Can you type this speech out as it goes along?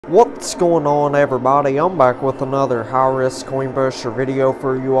What's going on, everybody? I'm back with another high-risk coin pusher video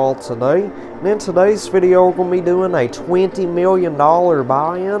for you all today. And in today's video, we're going to be doing a $20 million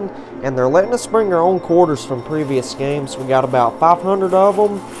buy-in, and they're letting us bring our own quarters from previous games. We got about 500 of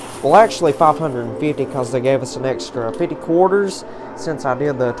them. Well, actually 550 because they gave us an extra 50 quarters since I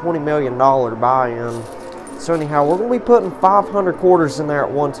did the $20 million buy-in. So anyhow, we're going to be putting 500 quarters in there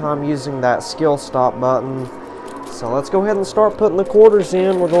at one time using that skill stop button. So let's go ahead and start putting the quarters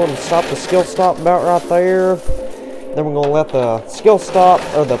in. We're going to stop the skill stop about right there. Then we're going to let the skill stop,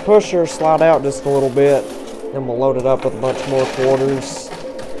 or the pusher, slide out just a little bit. Then we'll load it up with a bunch more quarters.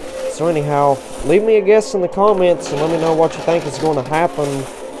 So anyhow, leave me a guess in the comments and let me know what you think is going to happen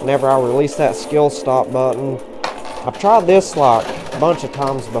whenever I release that skill stop button. I've tried this like a bunch of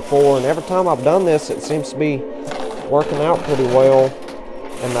times before, and every time I've done this, it seems to be working out pretty well.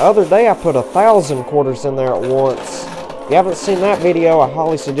 And the other day I put 1,000 quarters in there at once. If you haven't seen that video, I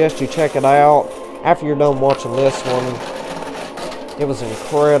highly suggest you check it out after you're done watching this one. It was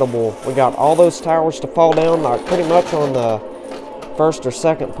incredible. We got all those towers to fall down like pretty much on the first or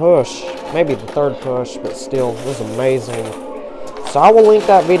second push. Maybe the third push, but still, it was amazing. So I will link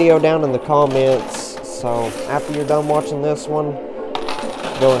that video down in the comments. So after you're done watching this one,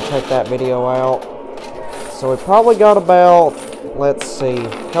 go and check that video out. So we probably got about, let's see,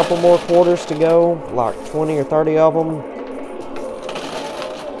 a couple more quarters to go, like 20 or 30 of them.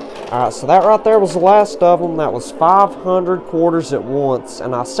 Alright, so that right there was the last of them. That was 500 quarters at once,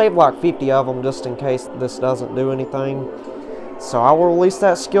 and I saved like 50 of them just in case this doesn't do anything. So I will release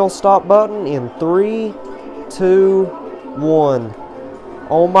that skill stop button in 3, 2, 1.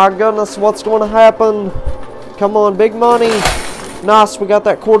 Oh my goodness, what's going to happen? Come on, big money. Nice, we got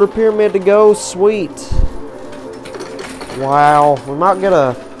that quarter pyramid to go. Sweet. Wow, we might get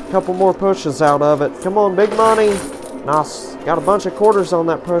a couple more pushes out of it. Come on, big money. Nice. Got a bunch of quarters on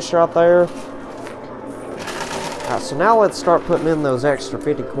that push right there. Alright, so now let's start putting in those extra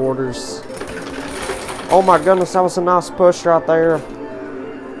 50 quarters. Oh my goodness, that was a nice push right there.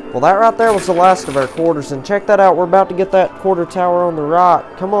 Well, that right there was the last of our quarters. And check that out, we're about to get that quarter tower on the right.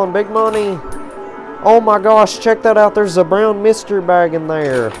 Come on, big money. Oh my gosh, check that out. There's a brown mystery bag in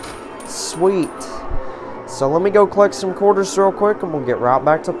there. Sweet. So let me go collect some quarters real quick and we'll get right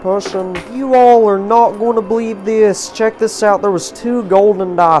back to pushing. You all are not going to believe this. Check this out. There was 2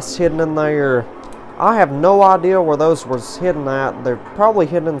 golden dice hidden in there. I have no idea where those was hidden at. They're probably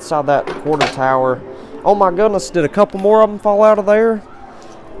hidden inside that quarter tower. Oh my goodness, did a couple more of them fall out of there?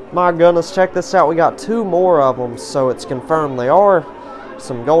 My goodness, check this out. We got 2 more of them, so it's confirmed they are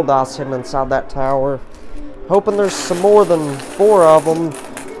some gold dice hidden inside that tower. Hoping there's some more than 4 of them.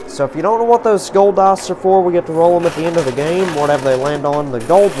 So if you don't know what those gold dice are for, we get to roll them at the end of the game. Whatever they land on, the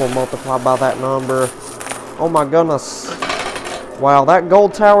gold will multiply by that number. Oh my goodness. Wow, that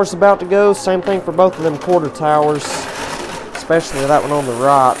gold tower's about to go. Same thing for both of them quarter towers. Especially that one on the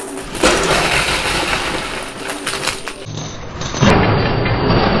right.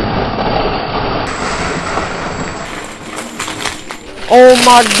 Oh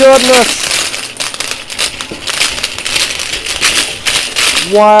my goodness.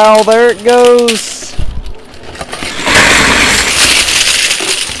 Wow, there it goes.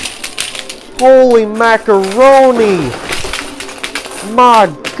 Holy macaroni.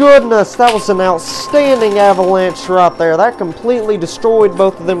 My goodness, that was an outstanding avalanche right there. That completely destroyed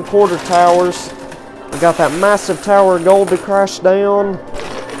both of them quarter towers. We got that massive tower of gold to crash down.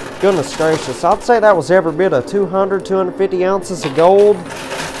 Goodness gracious, I'd say that was every bit of 200, 250 ounces of gold.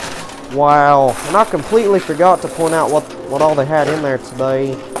 Wow, and I completely forgot to point out what all they had in there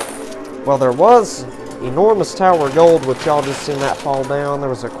today. Well, there was enormous tower of gold, which y'all just seen that fall down. There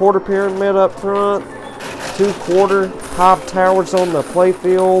was a quarter pyramid up front, 2 quarter hive towers on the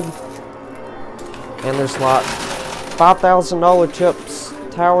playfield, and there's like $5,000 chips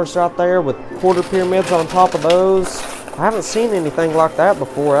towers right there with quarter pyramids on top of those. I haven't seen anything like that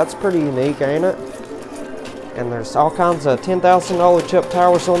before. That's pretty unique, ain't it? And there's all kinds of $10,000 chip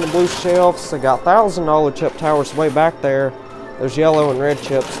towers on the blue shelves. They got $1,000 chip towers way back there. There's yellow and red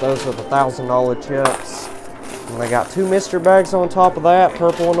chips. Those are the $1,000 chips. And they got 2 mystery bags on top of that.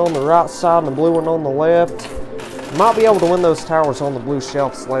 Purple one on the right side and the blue one on the left. You might be able to win those towers on the blue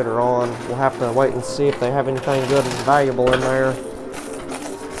shelves later on. We'll have to wait and see if they have anything good and valuable in there.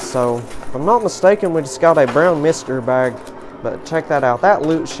 So, if I'm not mistaken, we just got a brown mystery bag. But check that out. That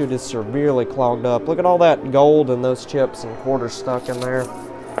loot chute is severely clogged up. Look at all that gold and those chips and quarters stuck in there.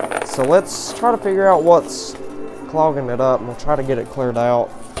 So let's try to figure out what's clogging it up, and we'll try to get it cleared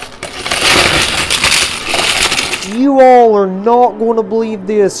out. You all are not going to believe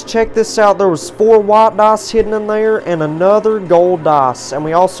this. Check this out. There was 4 white dice hidden in there and another gold dice. And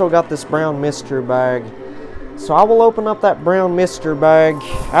we also got this brown mystery bag. So I will open up that brown mystery bag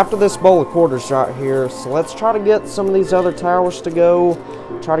after this bowl of quarters right here. So let's try to get some of these other towers to go.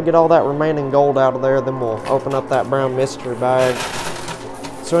 Try to get all that remaining gold out of there. Then we'll open up that brown mystery bag.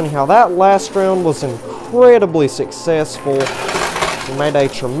 So anyhow, that last round was incredibly successful. We made a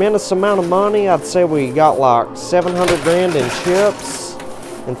tremendous amount of money. I'd say we got like 700 grand in chips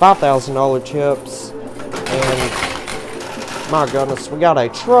and $5,000 chips. And my goodness, we got a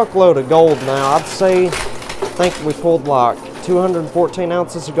truckload of gold now. I think we pulled like 214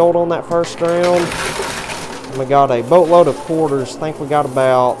 ounces of gold on that first round. And we got a boatload of quarters. I think we got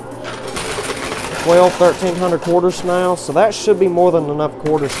about 1,300 quarters now. So that should be more than enough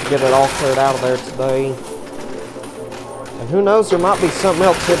quarters to get it all cleared out of there today. And who knows, there might be something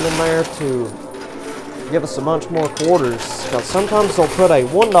else hidden in there to give us a bunch more quarters. Because sometimes they'll put a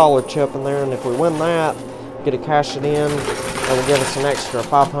 $1 chip in there, and if we win that, get to cash it in, that will give us an extra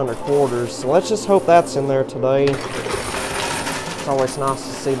 500 quarters. So let's just hope that's in there today. It's always nice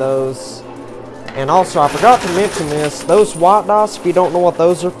to see those. And also, I forgot to mention this, those white dice, if you don't know what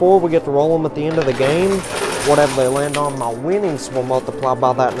those are for, we get to roll them at the end of the game. Whatever they land on, my winnings will multiply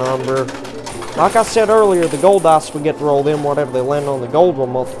by that number. Like I said earlier, the gold dice, we get to roll them, whatever they land on, the gold will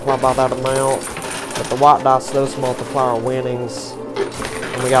multiply by that amount. But the white dice, those multiply our winnings.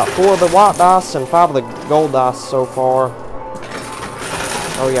 And we got 4 of the white dice and 5 of the gold dice so far.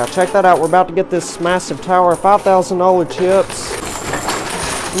 Oh yeah, check that out. We're about to get this massive tower of $5,000 chips.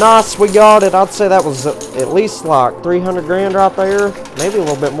 Nice, we got it. I'd say that was at least like 300 grand right there. Maybe a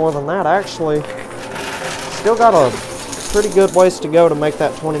little bit more than that, actually. Still got a pretty good ways to go to make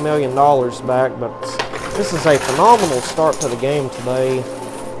that $20 million back, but this is a phenomenal start to the game today.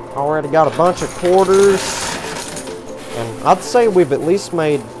 Already got a bunch of quarters, and I'd say we've at least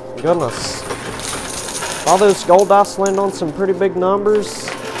made, goodness, all those gold dice land on some pretty big numbers.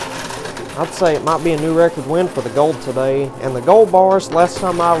 I'd say it might be a new record win for the gold today. And the gold bars, last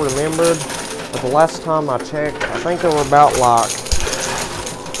time I remembered, but the last time I checked, I think they were about like,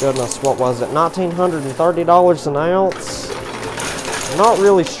 goodness, what was it, $1,930 an ounce? I'm not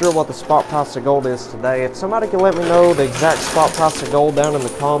really sure what the spot price of gold is today. If somebody could let me know the exact spot price of gold down in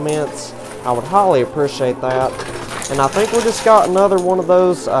the comments, I would highly appreciate that. And I think we just got another one of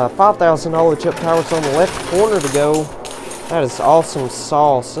those $5,000 chip towers on the left corner to go. That is awesome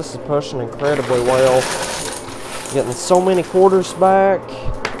sauce. This is pushing incredibly well. Getting so many quarters back.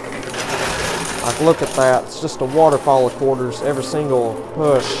 Like, look at that. It's just a waterfall of quarters. Every single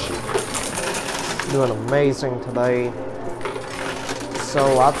push. Doing amazing today.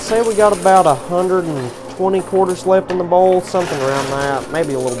 So I'd say we got about 120 quarters left in the bowl, something around that,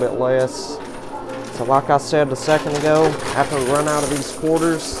 maybe a little bit less. So like I said a second ago, after we run out of these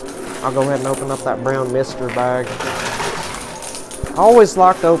quarters, I'll go ahead and open up that brown mystery bag. I always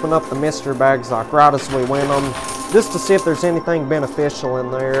like to open up the mystery bags like right as we win them, just to see if there's anything beneficial in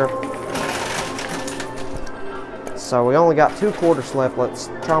there. So we only got 2 quarters left. Let's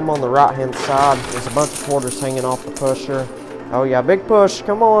try them on the right hand side. There's a bunch of quarters hanging off the pusher. Oh yeah, big push,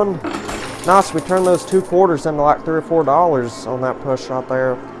 come on. Nice, we turned those 2 quarters into like $3 or $4 on that push right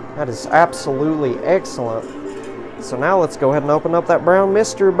there. That is absolutely excellent. So now let's go ahead and open up that brown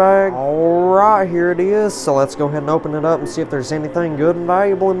mystery bag. Alright, here it is. So let's go ahead and open it up and see if there's anything good and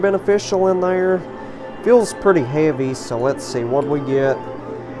valuable and beneficial in there. Feels pretty heavy, so let's see what we get.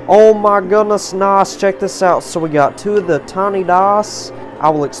 Oh my goodness, nice, check this out. So we got 2 of the tiny dice. I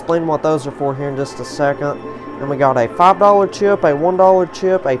will explain what those are for here in just a second. And we got a $5 chip, a $1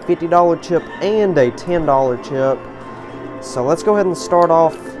 chip, a $50 chip, and a $10 chip. So let's go ahead and start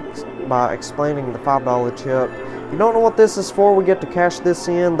off by explaining the $5 chip. If you don't know what this is for, we get to cash this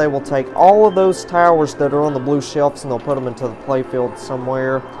in. They will take all of those towers that are on the blue shelves and they'll put them into the playfield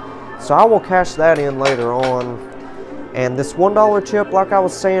somewhere. So I will cash that in later on. And this $1 chip, like I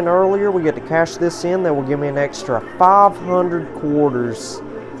was saying earlier, we get to cash this in. They will give me an extra 500 quarters.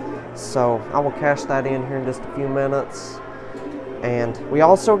 So I will cash that in here in just a few minutes. And we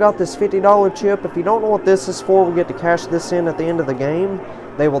also got this $50 chip. If you don't know what this is for, we get to cash this in at the end of the game.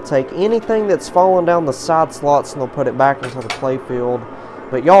 They will take anything that's fallen down the side slots and they'll put it back into the playfield.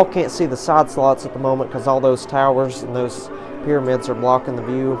 But y'all can't see the side slots at the moment because all those towers and those pyramids are blocking the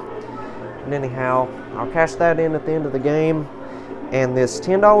view. And anyhow, I'll cash that in at the end of the game. And this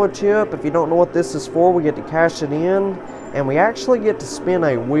 $10 chip, if you don't know what this is for, we get to cash it in. And we actually get to spin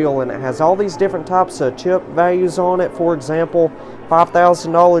a wheel, and it has all these different types of chip values on it. For example,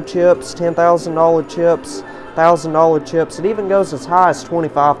 $5,000 chips, $10,000 chips, $1,000 chips. It even goes as high as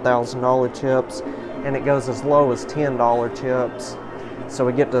 $25,000 chips. and it goes as low as $10 chips. So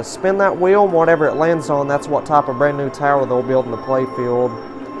we get to spin that wheel, and whatever it lands on, that's what type of brand new tower they'll build in the playfield.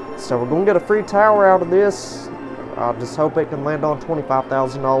 So we're going to get a free tower out of this. I just hope it can land on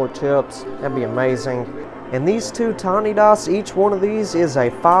 $25,000 chips. That'd be amazing. And these two tiny dice, each one of these is a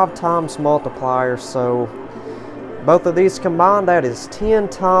 5 times multiplier. So both of these combined, that is 10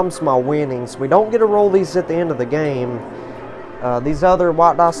 times my winnings. We don't get to roll these at the end of the game. These other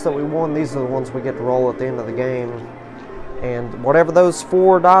white dice that we won, these are the ones we get to roll at the end of the game. And whatever those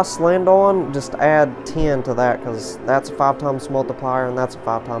 4 dice land on, just add 10 to that, because that's a 5 times multiplier and that's a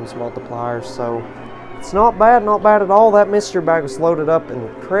 5 times multiplier. So it's not bad at all. That mystery bag was loaded up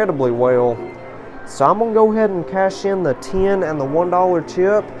incredibly well. So I'm going to go ahead and cash in the 10 and the $1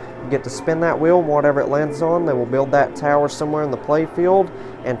 chip. Get to spin that wheel, and whatever it lands on, they will build that tower somewhere in the playfield.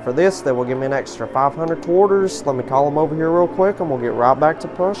 And for this, they will give me an extra 500 quarters. Let me call them over here real quick, and we'll get right back to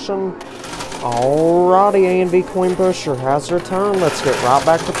pushing. Alrighty, A&B Coin Pusher has returned. Let's get right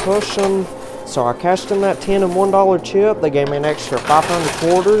back to pushing. So I cashed in that 10 and $1 chip. They gave me an extra 500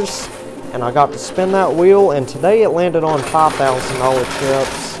 quarters, and I got to spin that wheel. And today it landed on $5,000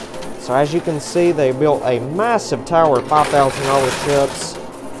 chips. So as you can see, they built a massive tower of $5,000 chips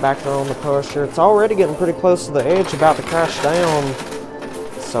back there on the pusher. It's already getting pretty close to the edge, about to crash down.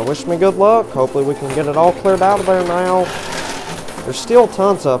 So wish me good luck. Hopefully we can get it all cleared out of there now. There's still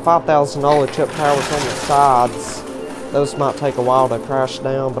tons of $5,000 chip towers on the sides. Those might take a while to crash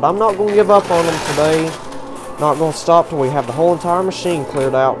down, but I'm not going to give up on them today. Not going to stop till we have the whole entire machine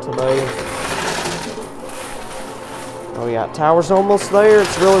cleared out today. Oh yeah, tower's almost there.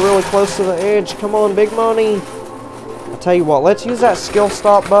 It's really close to the edge. Come on, big money. I'll tell you what, let's use that skill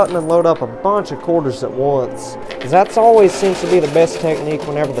stop button and load up a bunch of quarters at once. Because that's always seems to be the best technique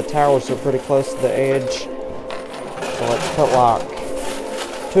whenever the towers are pretty close to the edge. So let's put like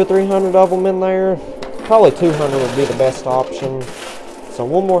 200 or 300 of them in there. Probably 200 would be the best option. So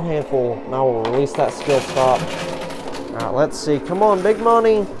one more handful, now we'll release that skill stop. Alright, let's see. Come on, big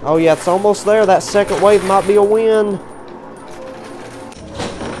money. Oh yeah, it's almost there. That second wave might be a win.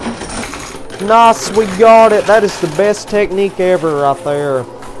 Nice, we got it. That is the best technique ever right there.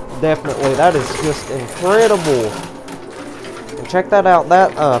 Definitely, that is just incredible. And check that out.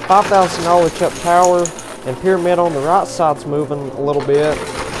 That $5,000 chip tower and pyramid on the right side's moving a little bit.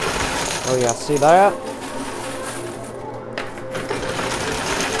 Oh yeah, see that?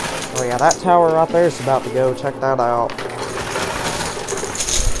 Oh yeah, that tower right there is about to go. Check that out.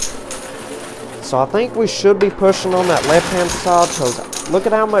 So I think we should be pushing on that left-hand side, because look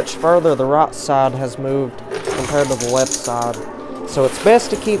at how much further the right side has moved compared to the left side. So it's best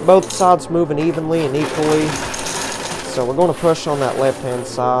to keep both sides moving evenly and equally. So we're going to push on that left-hand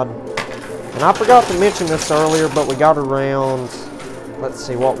side. And I forgot to mention this earlier, but we got around, let's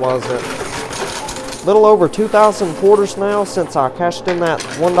see, what was it? A little over 2,000 quarters now since I cashed in that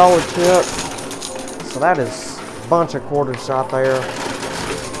 $1 chip. So that is a bunch of quarters right there.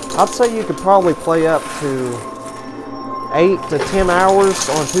 I'd say you could probably play up to 8 to 10 hours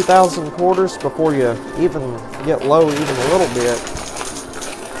on 2,000 quarters before you even get low even a little bit.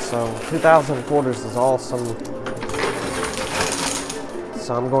 So 2,000 quarters is awesome.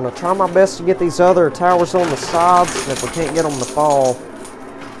 So I'm going to try my best to get these other towers on the sides, and if we can't get them to fall,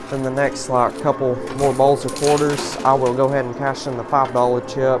 then the next like couple more bowls of quarters, I will go ahead and cash in the $5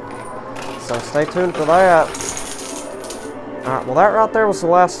 chip. So stay tuned for that. Alright, well that right there was the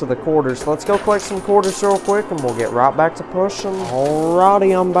last of the quarters. Let's go collect some quarters real quick and we'll get right back to pushing.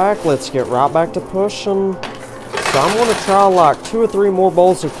 Alrighty, I'm back. Let's get right back to pushing. So I'm going to try like 2 or 3 more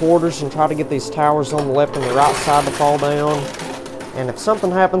bowls of quarters and try to get these towers on the left and the right side to fall down. And if something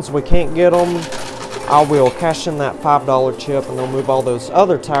happens we can't get them, I will cash in that $5 chip and they'll move all those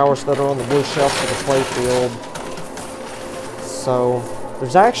other towers that are on the blue shelf to the playfield. So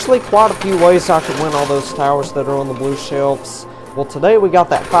there's actually quite a few ways I could win all those towers that are on the blue shelves. Well, today we got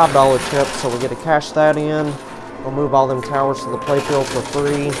that $5 chip, so we get to cash that in. We'll move all them towers to the playfield for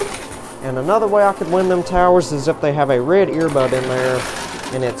free. And another way I could win them towers is if they have a red earbud in there,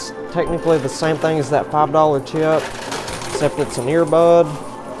 and it's technically the same thing as that $5 chip, except it's an earbud.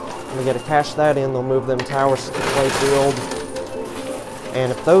 And we get to cash that in, they'll move them towers to the playfield.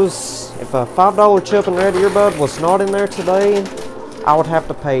 And if a $5 chip and red earbud was not in there today, I would have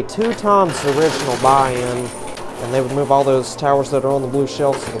to pay 2 times the original buy-in, and they would move all those towers that are on the blue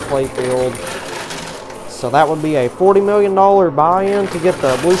shelves to the playfield. So that would be a $40 million buy-in to get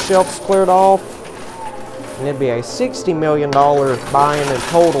the blue shelves cleared off, and it'd be a $60 million buy-in in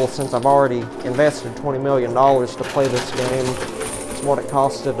total since I've already invested $20 million to play this game. It's what it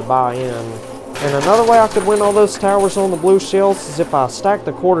costed to buy in. And another way I could win all those towers on the blue shelves is if I stack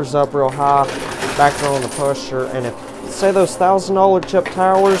the quarters up real high back there on the pusher. And if, say, those $1,000 chip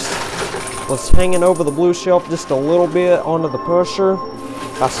towers was hanging over the blue shelf just a little bit onto the pusher,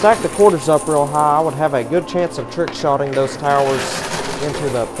 if I stacked the quarters up real high, I would have a good chance of trick shotting those towers into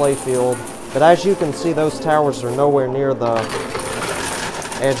the playfield. But as you can see, those towers are nowhere near the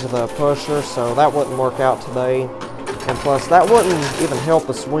edge of the pusher, so that wouldn't work out today. And plus, that wouldn't even help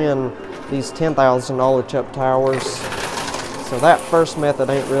us win these $10,000 chip towers. So that first method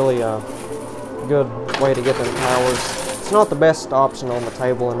ain't really a good way to get them towers. It's not the best option on the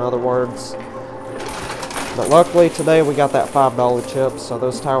table, in other words. But luckily today we got that $5 chip, so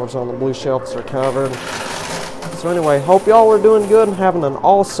those towers on the blue shelves are covered. So anyway, hope y'all are doing good and having an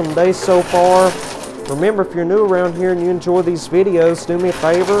awesome day so far. Remember, if you're new around here and you enjoy these videos, do me a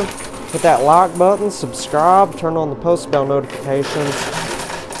favor, hit that like button, subscribe, turn on the post bell notifications.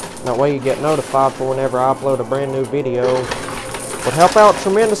 That way you get notified for whenever I upload a brand new video. Would help out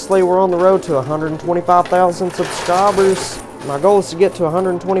tremendously. We're on the road to 125,000 subscribers. My goal is to get to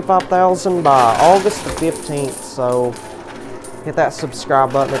 125,000 by August the 15th, so hit that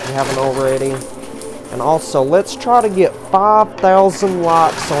subscribe button if you haven't already. And also, let's try to get 5,000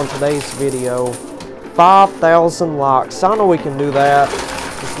 likes on today's video. 5,000 likes. I know we can do that.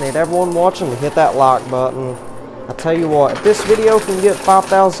 Just need everyone watching to hit that like button. I tell you what, if this video can get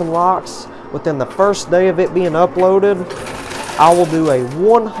 5,000 likes within the first day of it being uploaded, I will do a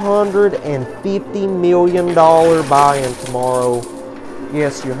 $150 million buy-in tomorrow.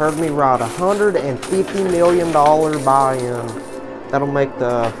 Yes, you heard me right, $150 million buy-in. That'll make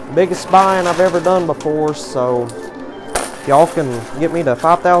the biggest buy-in I've ever done before, so if y'all can get me to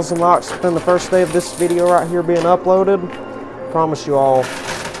 5,000 likes within the first day of this video right here being uploaded, I promise you all,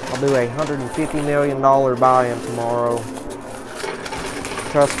 I'll do a $150 million buy-in tomorrow.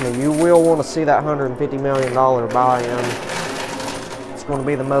 Trust me, you will want to see that $150 million buy-in. It's going to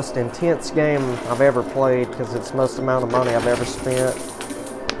be the most intense game I've ever played because it's the most amount of money I've ever spent.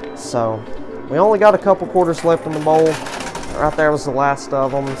 So, we only got a couple quarters left in the bowl. Right there was the last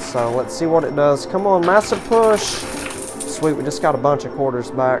of them, so let's see what it does. Come on, massive push. Sweet, we just got a bunch of quarters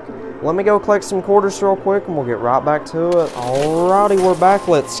back. Let me go collect some quarters real quick and we'll get right back to it. Alrighty, we're back.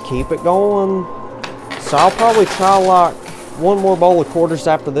 Let's keep it going. So I'll probably try like one more bowl of quarters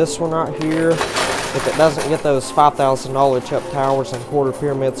after this one right here. If it doesn't get those $5,000 chip towers and quarter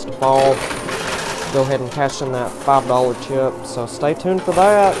pyramids to fall, go ahead and cash in that $5 chip. So stay tuned for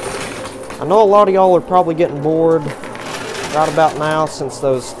that. I know a lot of y'all are probably getting bored right about now since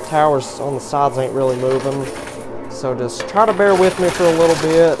those towers on the sides ain't really moving. So just try to bear with me for a little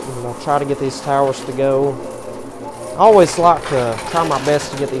bit and I'll try to get these towers to go. I always like to try my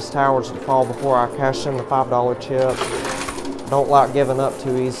best to get these towers to fall before I cash in the $5 chip. Don't like giving up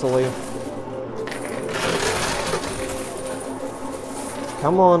too easily.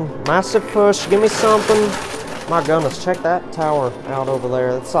 Come on, massive push, give me something. My goodness, check that tower out over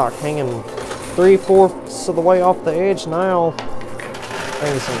there. It's like hanging 3/4 of the way off the edge now.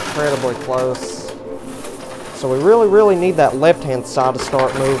 Thing's incredibly close. So we really need that left-hand side to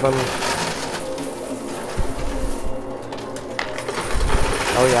start moving.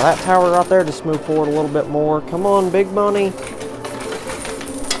 Oh yeah, that tower right there just moved forward a little bit more. Come on, big money.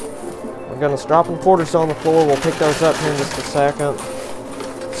 We're gonna drop them quarters on the floor. We'll pick those up here in just a second.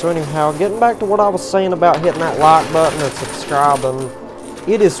 So anyhow, getting back to what I was saying about hitting that like button and subscribing.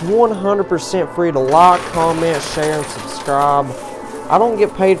 It is 100% free to like, comment, share, and subscribe. I don't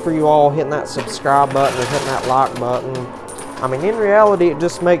get paid for you all hitting that subscribe button or hitting that like button. I mean, in reality, it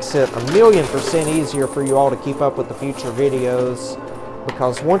just makes it 1,000,000% easier for you all to keep up with the future videos.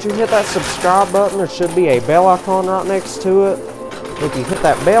 Because once you hit that subscribe button, there should be a bell icon right next to it. If you hit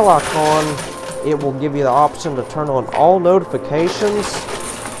that bell icon, it will give you the option to turn on all notifications.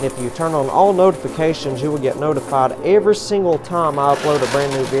 If you turn on all notifications, you will get notified every single time I upload a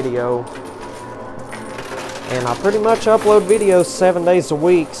brand new video. And I pretty much upload videos 7 days a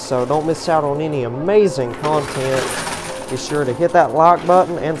week, so don't miss out on any amazing content. Be sure to hit that like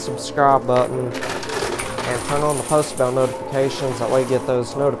button and subscribe button. And turn on the post bell notifications. That way you get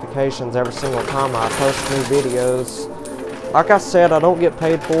those notifications every single time I post new videos. Like I said, I don't get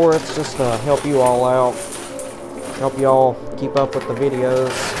paid for it. It's just to help you all out. Help you all keep up with the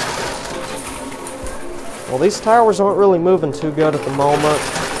videos. Well, these towers aren't really moving too good at the moment.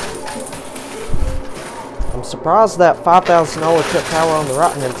 I'm surprised that $5,000 chip tower on the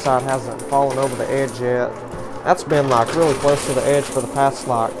right hand side hasn't fallen over the edge yet. That's been like really close to the edge for the past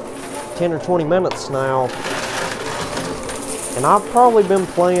like 10 or 20 minutes now. And I've probably been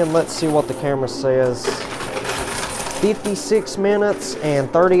playing, let's see what the camera says, 56 minutes and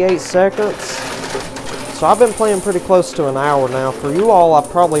 38 seconds. So I've been playing pretty close to an hour now. For you all, I've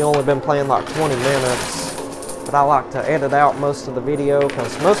probably only been playing like 20 minutes. But I like to edit out most of the video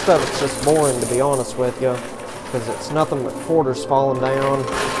because most of it's just boring, to be honest with you. Because it's nothing but quarters falling down.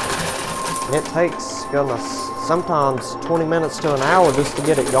 And it takes, goodness, sometimes 20 minutes to an hour just to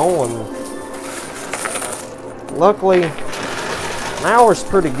get it going. Luckily, an hour's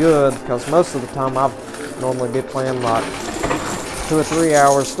pretty good because most of the time I've normally be playing like 2 or 3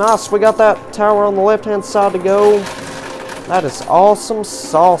 hours. Nice, we got that tower on the left-hand side to go. That is awesome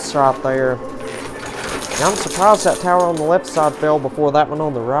sauce right there. And I'm surprised that tower on the left side fell before that one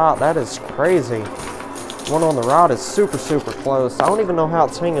on the right. That is crazy. The one on the right is super, super close. I don't even know how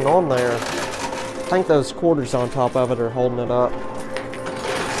it's hanging on there. I think those quarters on top of it are holding it up.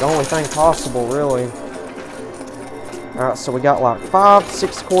 It's the only thing possible, really. Alright, so we got like 5,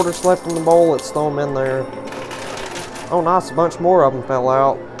 6 quarters left in the bowl. Let's throw them in there. Oh, nice. A bunch more of them fell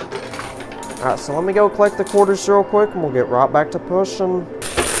out. Alright, so let me go collect the quarters real quick, and we'll get right back to pushing.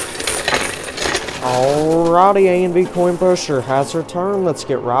 Alrighty, A&V Coin Pusher has her turn. Let's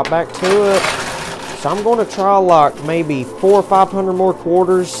get right back to it. So I'm going to try like maybe 400 or 500 more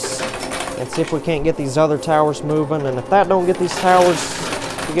quarters and see if we can't get these other towers moving. And if that don't get these towers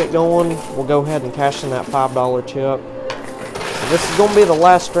to get going, we'll go ahead and cash in that $5 chip. So this is going to be the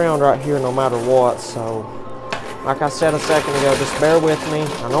last round right here no matter what. So like I said a second ago, just bear with me.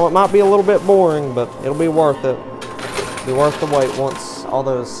 I know it might be a little bit boring, but it'll be worth it. It'll be worth the wait once all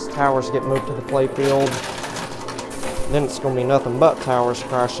those towers get moved to the play field. Then it's going to be nothing but towers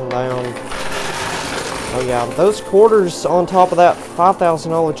crashing down. Oh yeah, those quarters on top of that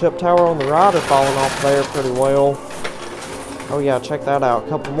 $5,000 chip tower on the right are falling off there pretty well. Oh yeah, check that out. A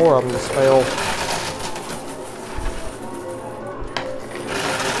couple more of them just fell.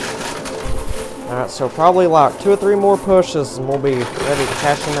 Alright, so probably like 2 or 3 more pushes and we'll be ready to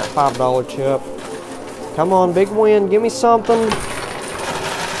cash in that $5 chip. Come on, big win. Give me something.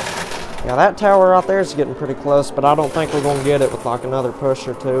 Yeah, that tower right there is getting pretty close, but I don't think we're going to get it with like another push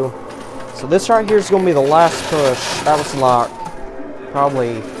or 2. So this right here is going to be the last push. That was like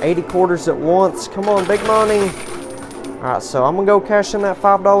probably 80 quarters at once. Come on, big money. Alright, so I'm going to go cash in that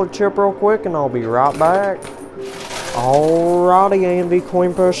 $5 chip real quick and I'll be right back. Alrighty, A&V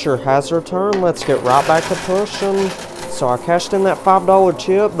Coin Pusher has her turn. Let's get right back to pushing. So I cashed in that $5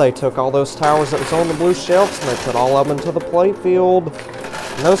 chip. They took all those towers that was on the blue shelves and they put all of them into the play field.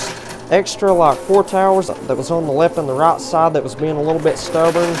 And those extra like 4 towers that was on the left and the right side that was being a little bit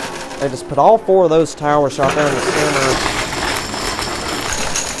stubborn, they just put all 4 of those towers right there in the center.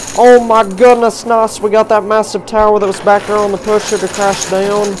 Oh my goodness, nice. We got that massive tower that was back there on the pusher to crash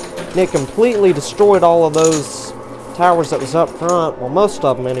down. And it completely destroyed all of those towers that was up front. Well, most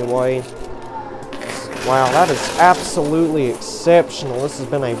of them anyway. Wow, that is absolutely exceptional. This has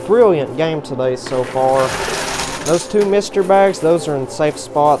been a brilliant game today so far. Those 2 mystery bags, those are in safe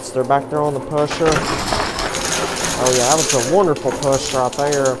spots. They're back there on the pusher. Oh yeah, that was a wonderful push right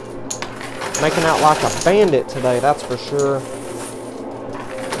there. Making out like a bandit today, that's for sure.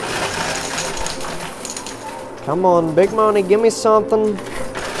 Come on, big money, give me something.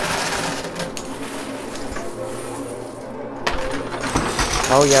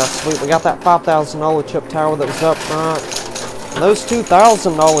 Oh yeah, sweet. We got that $5,000 chip tower that was up front. And those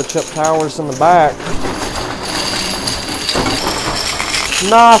 $2,000 chip towers in the back.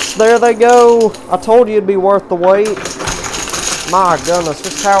 Nice, there they go. I told you it'd be worth the wait. My goodness,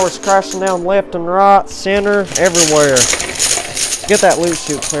 this tower's crashing down left and right, center, everywhere. Get that loot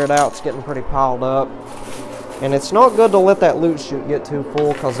chute cleared out. It's getting pretty piled up. And it's not good to let that loot chute get too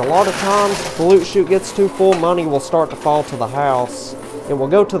full, because a lot of times if the loot chute gets too full, money will start to fall to the house. It will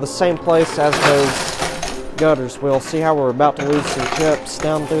go to the same place as those gutters will. See how we're about to lose some chips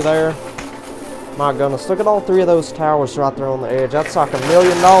down through there? My goodness, look at all 3 of those towers right there on the edge. That's like $1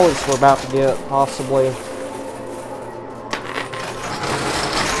 million we're about to get, possibly.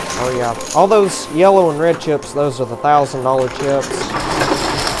 Oh yeah, all those yellow and red chips, those are the $1,000 chips.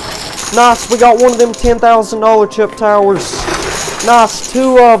 Nice, we got one of them $10,000 chip towers. Nice,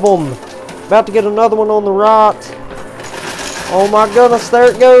 2 of them. About to get another one on the right. Oh my goodness, there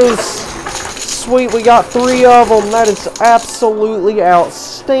it goes. Sweet, we got 3 of them. That is absolutely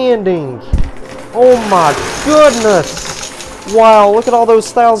outstanding. Oh my goodness. Wow, look at all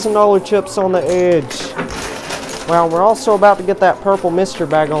those $1,000 chips on the edge. Wow, we're also about to get that purple mystery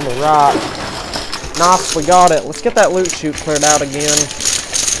bag on the right. Nice, we got it. Let's get that loot chute cleared out again.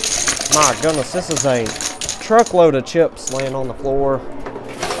 My goodness, this is a truckload of chips laying on the floor.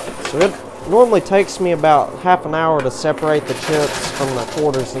 So it normally takes me about half an hour to separate the chips from the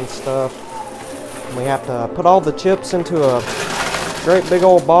quarters and stuff. And we have to put all the chips into a great big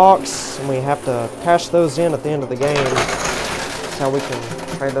old box. and we have to cash those in at the end of the game. That's how we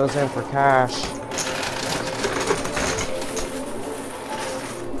can trade those in for cash.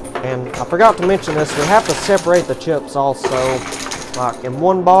 And I forgot to mention this, we have to separate the chips also. Like in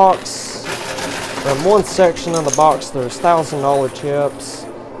one box, or in one section of the box, there's $1,000 chips.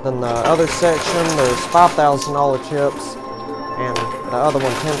 Then the other section, there's $5,000 chips. And the other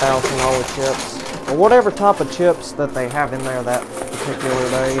one, $10,000 chips. Or whatever type of chips that they have in there that particular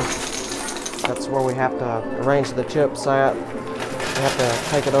day. That's where we have to arrange the chips at. We have to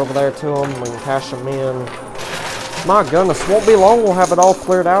take it over there to them and cash them in. My goodness, won't be long we'll have it all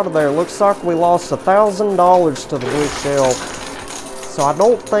cleared out of there. Looks like we lost $1,000 to the blue shelf. So I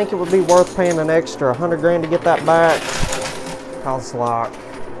don't think it would be worth paying an extra 100 grand to get that back. Cause like,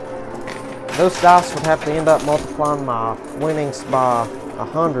 those dice would have to end up multiplying my winnings by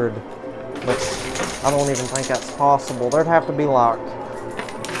 100. Which I don't even think that's possible. There'd have to be like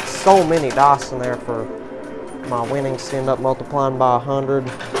so many dice in there for my winnings to end up multiplying by 100.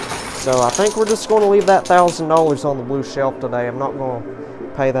 So I think we're just going to leave that $1,000 on the blue shelf today. I'm not going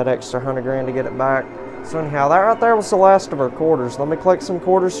to pay that extra 100 grand to get it back. So anyhow, that right there was the last of our quarters. Let me collect some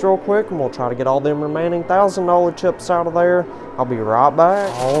quarters real quick and we'll try to get all them remaining $1,000 chips out of there. I'll be right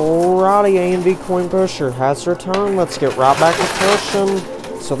back. Alrighty, A&V Coin Pusher has returned. Let's get right back to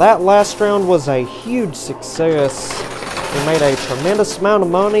pushing. So that last round was a huge success. We made a tremendous amount of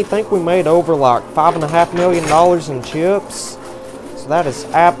money. I think we made over like $5.5 million in chips. So that is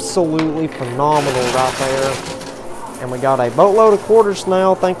absolutely phenomenal right there. And we got a boatload of quarters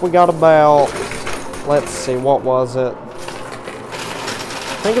now. I think we got about, let's see, what was it?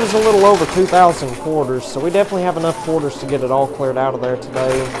 I think it was a little over 2,000 quarters. So we definitely have enough quarters to get it all cleared out of there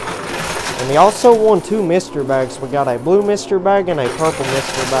today. And we also won 2 mystery bags. We got a blue mystery bag and a purple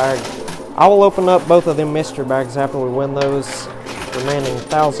mystery bag. I will open up both of them mystery bags after we win those remaining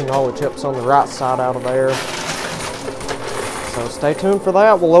 $1,000 chips on the right side out of there. So stay tuned for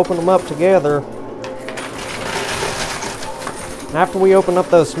that. We'll open them up together. And after we open up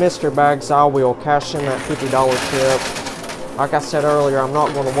those mystery bags, I will cash in that $50 chip. Like I said earlier, I'm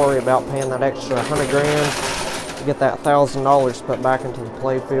not going to worry about paying that extra 100 grand to get that $1,000 put back into the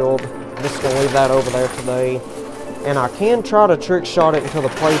playfield. I'm just going to leave that over there today. And I can try to trick shot it into the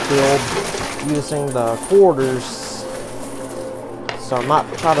playfield using the quarters. So I might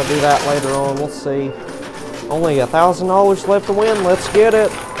try to do that later on. We'll see. Only $1,000 left to win. Let's get it.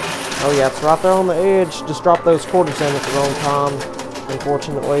 Oh yeah, it's right there on the edge. Just dropped those quarters in at the wrong time,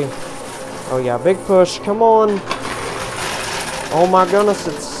 unfortunately. Oh yeah, big push. Come on. Oh my goodness,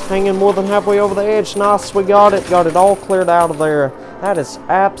 it's hanging more than halfway over the edge. Nice, we got it. Got it all cleared out of there. That is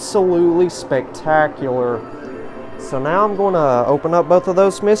absolutely spectacular. So now I'm going to open up both of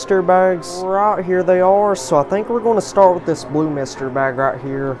those mystery bags. Right, here they are. So I think we're going to start with this blue mystery bag right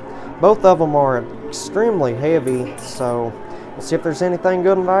here. Both of them are extremely heavy, so we'll see if there's anything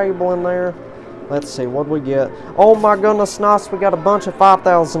good and valuable in there. Let's see, what do we get? Oh my goodness, nice. We got a bunch of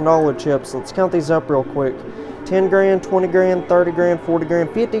 $5,000 chips. Let's count these up real quick. 10 grand, 20 grand, 30 grand, 40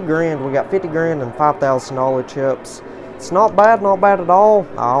 grand, 50 grand. We got 50 grand and $5,000 chips. It's not bad at all.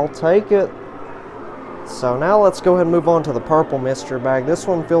 I'll take it. So now let's go ahead and move on to the purple mystery bag. This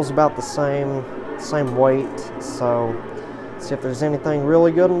one feels about the same weight. So let's see if there's anything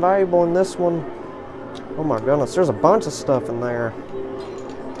really good and valuable in this one. Oh my goodness, there's a bunch of stuff in there.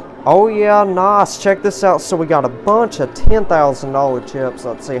 Oh yeah, nice. Check this out. So we got a bunch of $10,000 chips.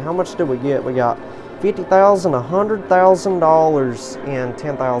 Let's see, how much did we get? We got $50,000, $100,000 in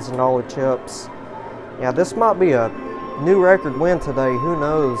 $10,000 chips. Yeah, this might be a new record win today. Who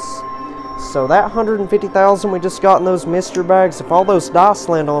knows? So that $150,000 we just got in those mystery bags, if all those dice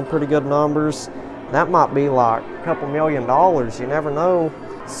land on pretty good numbers, that might be like a couple $1 million. You never know.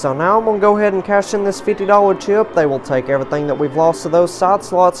 So now I'm going to go ahead and cash in this $50 chip. They will take everything that we've lost to those side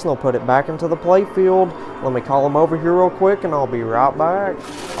slots and they'll put it back into the play field. Let me call them over here real quick and I'll be right back.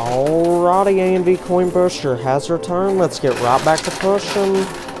 Alrighty, A&V Coin Pusher has returned. Let's get right back to pushing.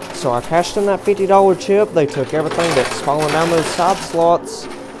 So I cashed in that $50 chip. They took everything that's fallen down those side slots.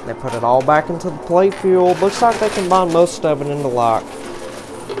 They put it all back into the play field. Looks like they combined most of it into like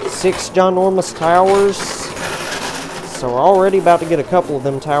 6 ginormous towers. So we're already about to get a couple of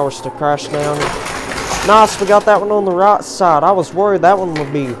them towers to crash down. Nice, we got that one on the right side. I was worried that one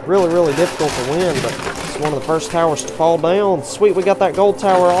would be really difficult to win, but it's one of the first towers to fall down. Sweet, we got that gold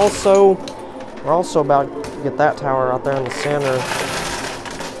tower also. We're also about to get that tower right there in the center.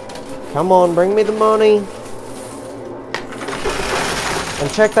 Come on, bring me the money.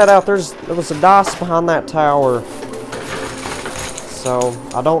 And check that out, there was a dice behind that tower. So,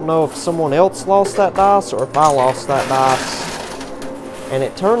 I don't know if someone else lost that dice or if I lost that dice. And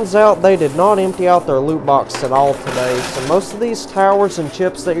it turns out they did not empty out their loot box at all today. So most of these towers and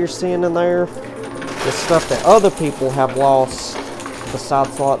chips that you're seeing in there is stuff that other people have lost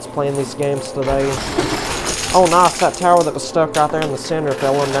besides lots playing these games today. Oh nice, that tower that was stuck right there in the center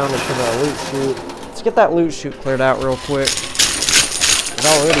fell on down into the loot chute. Let's get that loot chute cleared out real quick. It's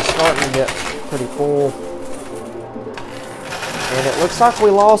already starting to get pretty full. And it looks like we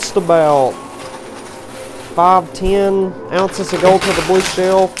lost about 5-10 ounces of gold to the blue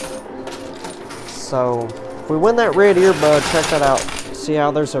shelf. So if we win that red earbud, check that out. See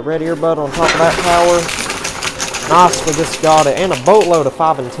how there's a red earbud on top of that tower? Nice, we just got it. And a boatload of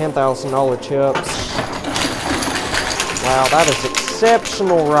 $5,000 and $10,000 chips. Wow, that is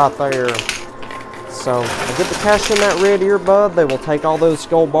exceptional right there. So we'll get the cash in that red earbud. They will take all those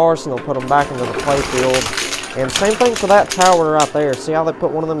gold bars and they'll put them back into the playfield. And same thing for that tower right there. See how they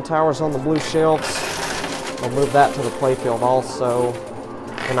put one of them towers on the blue shelves? I'll move that to the playfield also.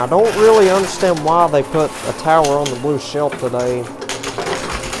 And I don't really understand why they put a tower on the blue shelf today.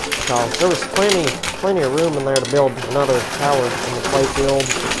 Because there was plenty of room in there to build another tower in the playfield.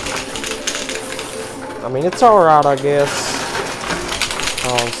 I mean, it's alright, I guess.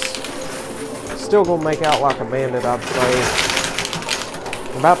 Still gonna make out like a bandit, I'd say.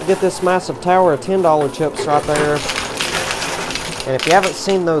 I'm about to get this massive tower of $10 chips right there. And if you haven't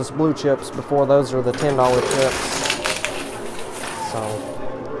seen those blue chips before, those are the $10 chips. So,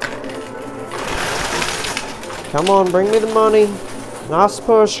 come on, bring me the money. Nice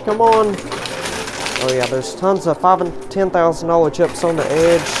push, come on. Oh yeah, there's tons of $5,000 and $10,000 chips on the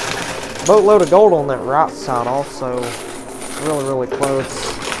edge. Boatload of gold on that right side also. Really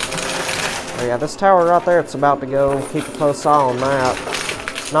close. Oh yeah, this tower right there, it's about to go. Keep a close eye on that.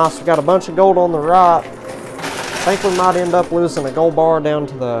 Nice, we got a bunch of gold on the right. I think we might end up losing a gold bar down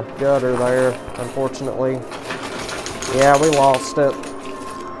to the gutter there, unfortunately. Yeah, we lost it.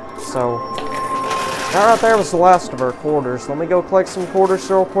 So, that right there was the last of our quarters. Let me go collect some quarters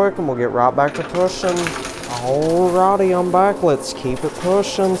real quick and we'll get right back to pushing. Alrighty, I'm back. Let's keep it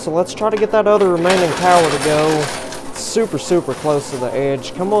pushing. So let's try to get that other remaining tower to go. Super close to the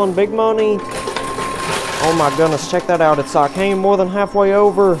edge. Come on, big money. Oh my goodness, check that out. It's like hanging more than halfway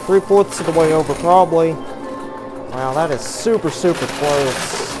over. 3/4 of the way over, probably. Wow, that is super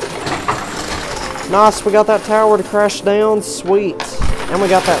close. Nice, we got that tower to crash down. Sweet. And we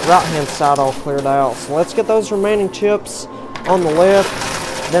got that right-hand side all cleared out. So let's get those remaining chips on the left.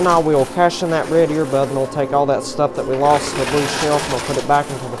 Then I will cash in that red earbud and we'll take all that stuff that we lost to the blue shelf and we'll put it back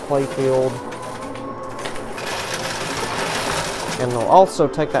into the playfield. And we'll also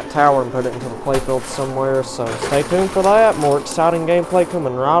take that tower and put it into the playfield somewhere. So stay tuned for that. More exciting gameplay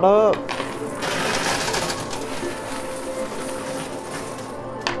coming right up.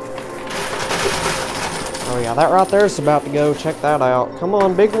 Oh yeah, that right there is about to go. Check that out. Come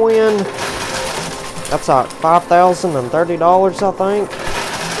on, big win. That's like $5,030, I think.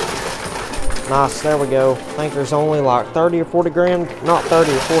 Nice, there we go. I think there's only like 30 or 40 grand. Not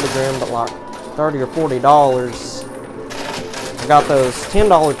 30 or 40 grand, but like 30 or $40. I got those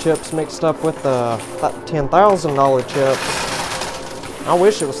 $10 chips mixed up with the $10,000 chips. I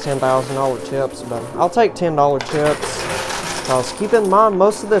wish it was $10,000 chips, but I'll take $10 chips. Because keep in mind,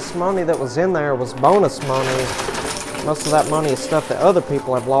 most of this money that was in there was bonus money. Most of that money is stuff that other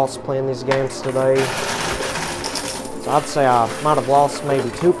people have lost playing these games today. So I'd say I might have lost maybe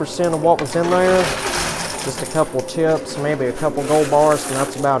 2% of what was in there. Just a couple chips, maybe a couple gold bars, and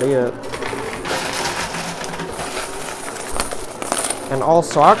that's about it. And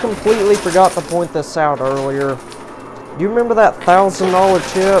also, I completely forgot to point this out earlier. Do you remember that $1,000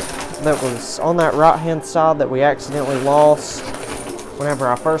 chip that was on that right-hand side that we accidentally lost whenever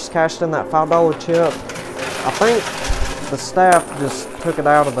I first cashed in that $5 chip? I think the staff just took it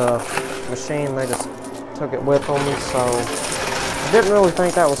out of the machine. They just took it with them, so I didn't really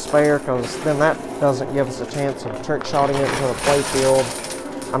think that was fair, because then that doesn't give us a chance of trick shotting it into the playfield.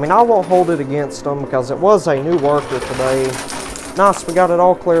 I mean, I won't hold it against them because it was a new worker today. Nice, we got it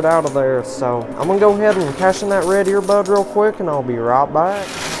all cleared out of there, so I'm gonna go ahead and cash in that red earbud real quick and I'll be right back.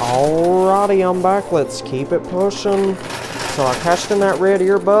 Alrighty, I'm back. Let's keep it pushing. So I cashed in that red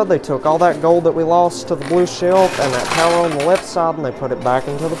earbud. They took all that gold that we lost to the blue shelf and that tower on the left side and they put it back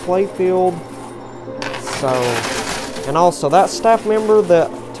into the playfield. So, and also that staff member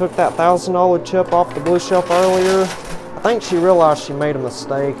that took that $1,000 chip off the blue shelf earlier, I think she realized she made a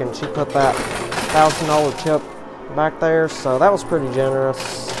mistake and she put that $1,000 chip back there, so that was pretty generous.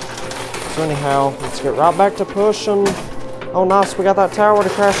 So anyhow, let's get right back to pushing. Oh nice, we got that tower to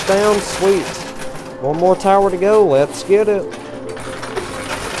crash down. Sweet. One more tower to go. Let's get it.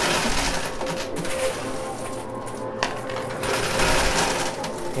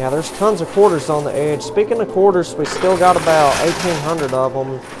 Yeah, there's tons of quarters on the edge. Speaking of quarters, we still got about 1,800 of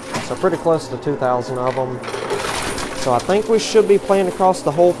them, so pretty close to 2,000 of them. So I think we should be playing across the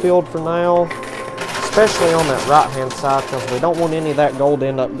whole field for now, especially on that right-hand side, because we don't want any of that gold to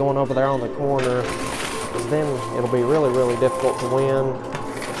end up going over there on the corner, because then it'll be really, really difficult to win.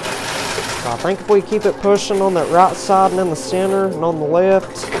 So I think if we keep it pushing on that right side and in the center and on the left,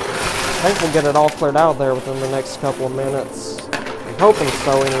 I think we'll get it all cleared out there within the next couple of minutes. I'm hoping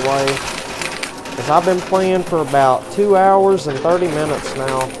so anyway, because I've been playing for about 2 hours and 30 minutes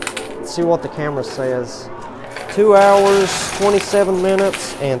now. Let's see what the camera says. 2 hours, 27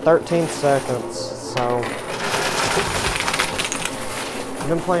 minutes, and 13 seconds. So, I've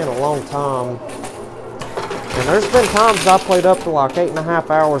been playing a long time. And there's been times I played up to like 8.5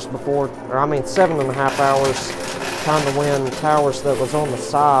 hours before, or I mean 7.5 hours, trying to win towers that was on the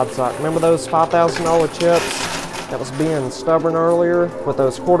sides. Like, remember those $5,000 chips that was being stubborn earlier with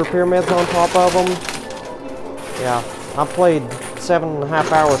those quarter pyramids on top of them? Yeah, I played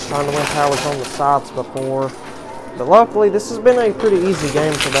 7.5 hours trying to win towers on the sides before. But luckily, this has been a pretty easy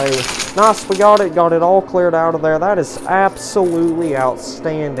game today. Nice, we got it all cleared out of there. That is absolutely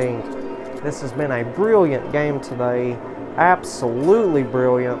outstanding. This has been a brilliant game today. Absolutely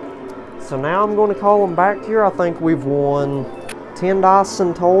brilliant. So now I'm going to call them back here. I think we've won 10 dice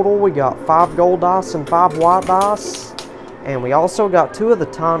in total. We got 5 gold dice and 5 white dice. And we also got 2 of the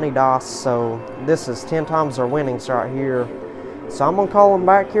tiny dice. So this is 10 times our winnings right here. So I'm going to call them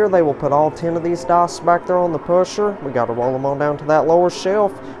back here. They will put all 10 of these dice back there on the pusher. We got to roll them on down to that lower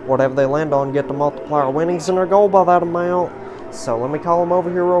shelf. Whatever they land on, get to multiply our winnings and our gold by that amount. So let me call them over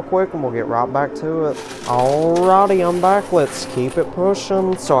here real quick and we'll get right back to it. Alrighty, I'm back. Let's keep it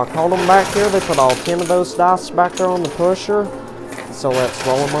pushing. So I called them back here. They put all 10 of those dice back there on the pusher. So let's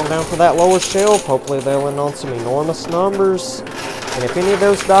roll them on down to that lower shelf. Hopefully they'll land on some enormous numbers. And if any of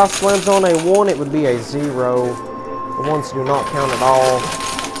those dice lands on a 1, it would be a 0. The ones do not count at all.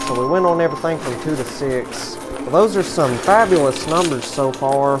 So we went on everything from 2 to 6. Well, those are some fabulous numbers so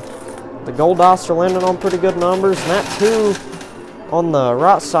far. The gold dice are landing on pretty good numbers. And that 2 on the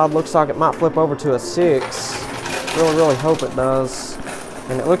right side looks like it might flip over to a 6. Really, really hope it does.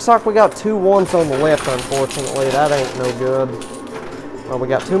 And it looks like we got 2 1s on the left, unfortunately. That ain't no good. Well, we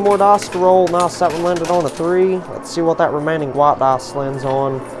got 2 more dice to roll. Nice, that one landed on a 3. Let's see what that remaining white dice lands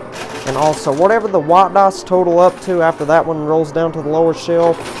on. And also, whatever the white dice total up to after that one rolls down to the lower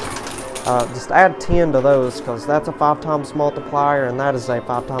shelf, just add 10 to those, because that's a 5 times multiplier, and that is a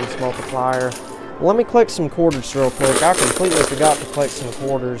 5 times multiplier. Well, let me collect some quarters real quick. I completely forgot to collect some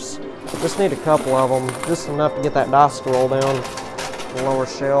quarters. Just need a couple of them, just enough to get that dice to roll down the lower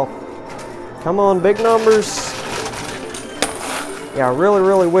shelf. Come on, big numbers. Yeah, I really,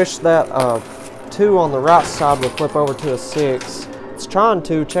 really wish that 2 on the right side would flip over to a 6. It's trying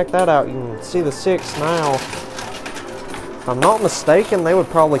to. Check that out. You can see the 6 now. If I'm not mistaken, they would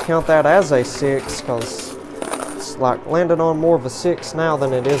probably count that as a 6, because it's like landed on more of a 6 now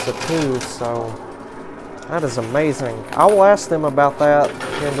than it is a 2, so that is amazing. I will ask them about that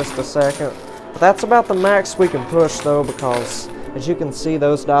in just a second. But that's about the max we can push, though, because as you can see,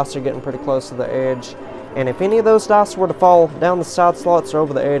 those dice are getting pretty close to the edge. And if any of those dice were to fall down the side slots or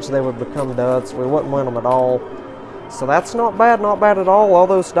over the edge, they would become duds. We wouldn't win them at all. So that's not bad at all. All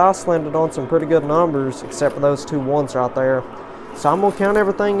those dice landed on some pretty good numbers, except for those 2 1s right there. So I'm going to count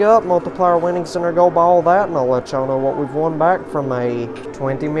everything up, multiply our winnings and our gold by all that, and I'll let y'all know what we've won back from a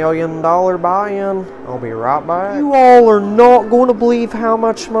 $20 million buy-in. I'll be right back. You all are not going to believe how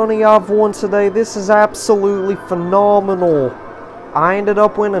much money I've won today. This is absolutely phenomenal. I ended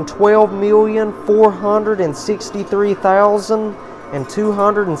up winning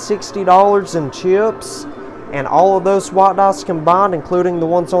 $12,463,260 in chips. And all of those white dice combined, including the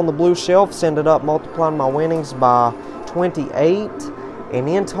ones on the blue shelves, ended up multiplying my winnings by 28. And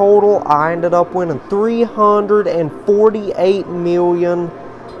in total, I ended up winning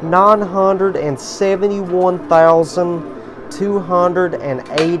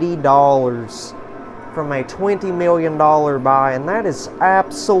 $348,971,280 from a $20 million buy, and that is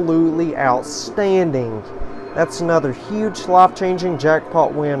absolutely outstanding. That's another huge life-changing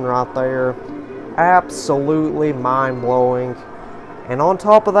jackpot win right there. Absolutely mind-blowing. And on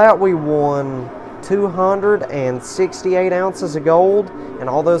top of that, we won 268 ounces of gold, and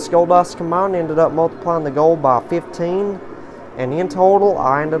all those gold dice combined ended up multiplying the gold by 15. And in total,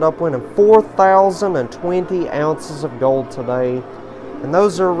 I ended up winning 4,020 ounces of gold today. And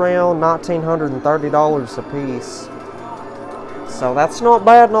those are around $1,930 a piece. So that's not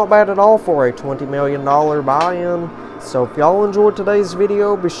bad at all for a $20 million buy-in. So if y'all enjoyed today's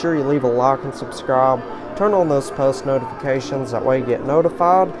video, be sure you leave a like and subscribe. Turn on those post notifications, that way you get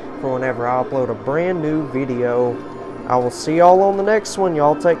notified for whenever I upload a brand new video. I will see y'all on the next one.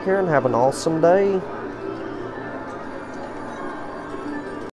 Y'all take care and have an awesome day.